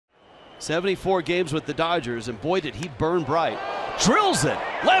74 games with the Dodgers, and boy did he burn bright. Drills it,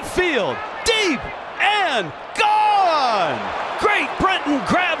 left field, deep, and gone! Great Britain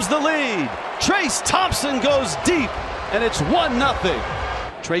grabs the lead. Trace Thompson goes deep, and it's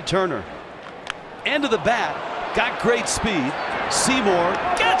 1-0. Trey Turner, end of the bat, got great speed. Seymour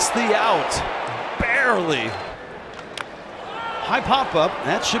gets the out, barely. High pop-up,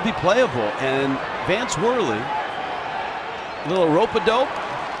 that should be playable, and Vance Worley, little rope-a-dope.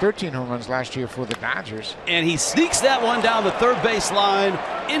 13 home runs last year for the Dodgers. And he sneaks that one down the third base line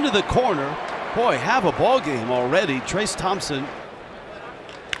into the corner. Boy, have a ball game already. Trace Thompson.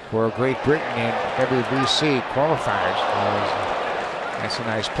 For Great Britain in WBC qualifiers. That's a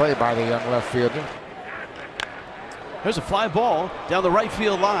nice play by the young left fielder. There's a fly ball down the right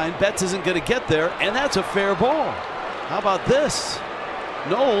field line. Betts isn't going to get there, and that's a fair ball. How about this?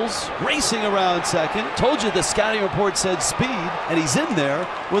 Knowles racing around second. Told you the scouting report said speed, and he's in there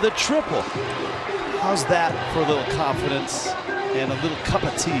with a triple. How's that for a little confidence and a little cup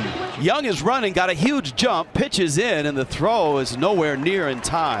of tea? Young is running, got a huge jump, pitches in, and the throw is nowhere near in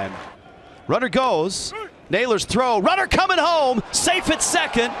time. Runner goes. Naylor's throw. Runner coming home. Safe at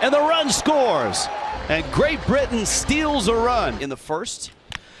second, and the run scores. And Great Britain steals a run in the first.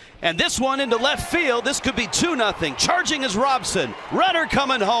 And this one into left field. This could be 2-0. Charging is Robson. Runner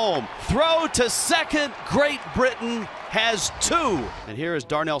coming home. Throw to second. Great Britain has 2. And here is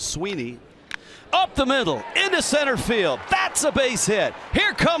Darnell Sweeney. Up the middle, into center field. That's a base hit.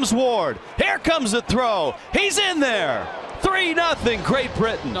 Here comes Ward. Here comes the throw. He's in there. 3-0 Great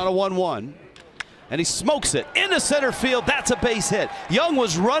Britain on a 1-1. And he smokes it into center field. That's a base hit. Young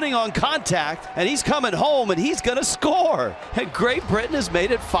was running on contact, and he's coming home, and he's going to score. And Great Britain has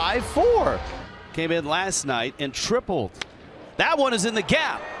made it 5-4. Came in last night and tripled. That one is in the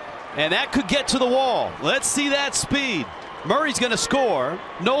gap, and that could get to the wall. Let's see that speed. Murray's going to score.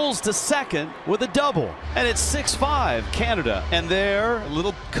 Knowles to second with a double. And it's 6-5 Canada. And there, a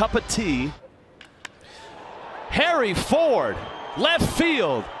little cup of tea. Harry Ford, left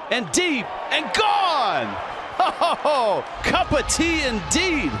field, and deep, and gone! Oh, cup of tea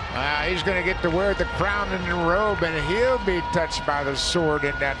indeed. He's going to get to wear the crown and the robe, and he'll be touched by the sword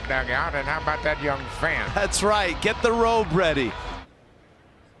in that dugout. And how about that young fan? That's right. Get the robe ready.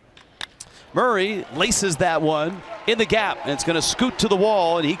 Murray laces that one in the gap, and it's going to scoot to the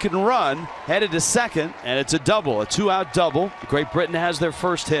wall, and he can run. Headed to second, and it's a double, a 2-out double. Great Britain has their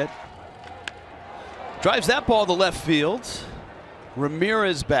first hit. Drives that ball to left field.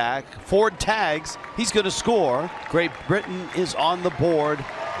 Ramirez back. Ford tags. He's going to score. Great Britain is on the board.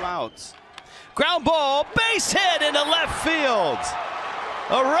 Outs. Ground ball, base hit into left field.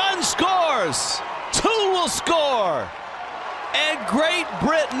 A run scores. 2 will score. And Great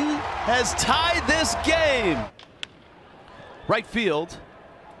Britain has tied this game. Right field.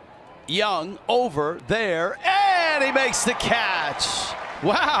 Young over there, and he makes the catch.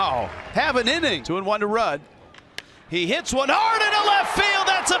 Wow, have an inning. 2-1 to Rudd. He hits one hard into left field.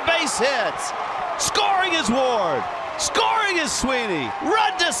 That's a base hit. Scoring is Ward. Scoring is Sweeney.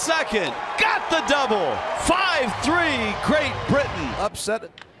 Rudd to second. Got the double. 5-3 Great Britain. Upset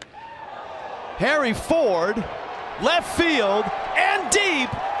it. Harry Ford, left field and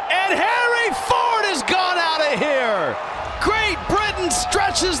deep. And Harry Ford has gone out of here. Great Britain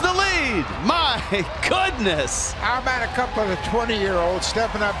stretches the lead. My goodness. How about a couple of 20-year-olds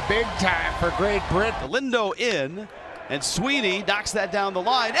stepping up big time for Great Britain? Lindo in, and Sweeney knocks that down the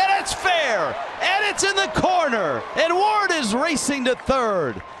line, and it's fair, and it's in the corner, and Ward is racing to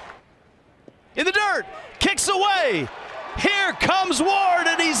third. In the dirt, kicks away. Here comes Ward,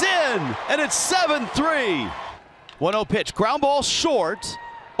 and he's in, and it's 7-3. 1-0 pitch, ground ball short.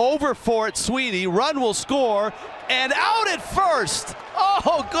 Over for it, Sweeney. Run will score, and out at first.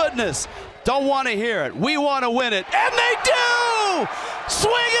 Oh, goodness. Don't want to hear it. We want to win it, and they do!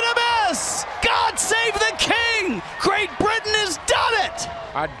 Swing and a miss! God save the king! Great Britain has done it!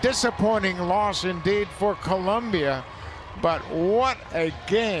 A disappointing loss indeed for Colombia, but what a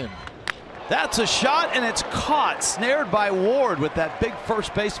game. That's a shot, and it's caught, snared by Ward with that big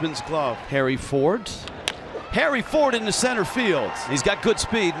first baseman's glove. Harry Ford. Harry Ford into center field. He's got good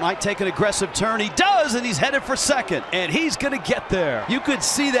speed, might take an aggressive turn. He does, and he's headed for second. And he's going to get there. You could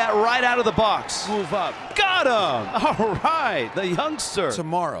see that right out of the box. Move up. Got him! All right, the youngster.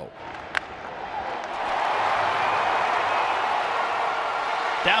 Tomorrow.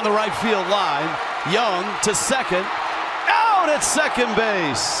 Down the right field line. Young to second. Out at second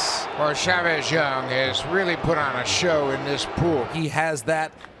base. Well, Chavez Young has really put on a show in this pool. He has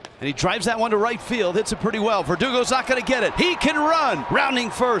that And he drives that one to right field, hits it pretty well. Verdugo's not going to get it. He can run. Rounding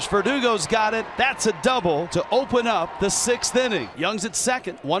first. Verdugo's got it. That's a double to open up the 6th inning. Young's at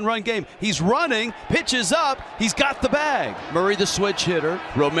second. 1-run game. He's running. Pitches up. He's got the bag. Murray the switch hitter.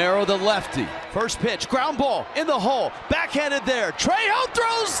 Romero the lefty. First pitch. Ground ball in the hole. Backhanded there. Trejo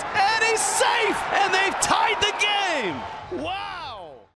throws and he